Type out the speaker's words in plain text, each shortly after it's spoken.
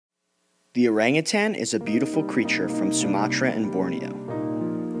The orangutan is a beautiful creature from Sumatra and Borneo.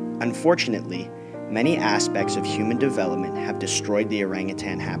 Unfortunately, many aspects of human development have destroyed the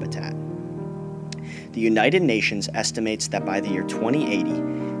orangutan habitat. The United Nations estimates that by the year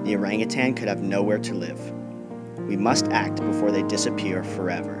 2080, the orangutan could have nowhere to live. We must act before they disappear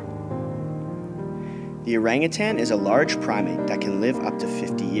forever. The orangutan is a large primate that can live up to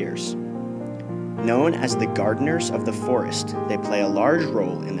 50 years. Known as the gardeners of the forest, they play a large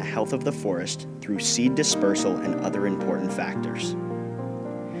role in the health of the forest through seed dispersal and other important factors.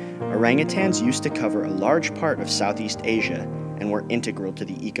 Orangutans used to cover a large part of Southeast Asia and were integral to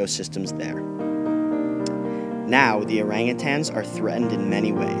the ecosystems there. Now, the orangutans are threatened in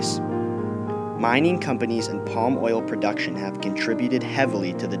many ways. Mining companies and palm oil production have contributed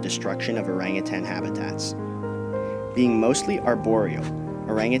heavily to the destruction of orangutan habitats. Being mostly arboreal,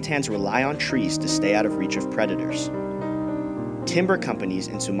 orangutans rely on trees to stay out of reach of predators. Timber companies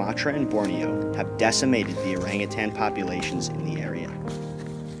in Sumatra and Borneo have decimated the orangutan populations in the area.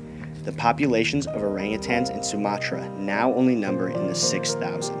 The populations of orangutans in Sumatra now only number in the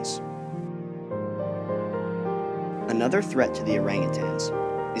 6,000s. Another threat to the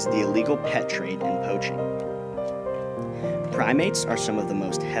orangutans is the illegal pet trade and poaching. Primates are some of the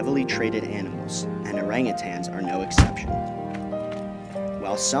most heavily traded animals, and orangutans are no exception.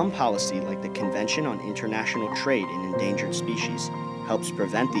 While some policy, like the Convention on International Trade in Endangered Species, helps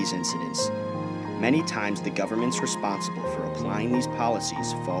prevent these incidents, many times the governments responsible for applying these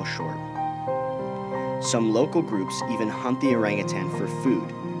policies fall short. Some local groups even hunt the orangutan for food,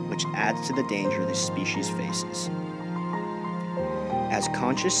 which adds to the danger this species faces. As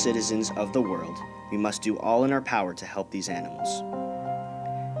conscious citizens of the world, we must do all in our power to help these animals.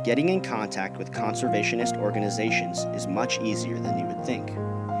 Getting in contact with conservationist organizations is much easier than you would think.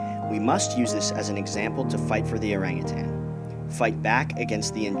 We must use this as an example to fight for the orangutan, fight back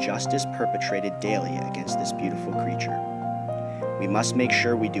against the injustice perpetrated daily against this beautiful creature. We must make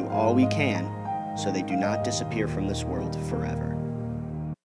sure we do all we can so they do not disappear from this world forever.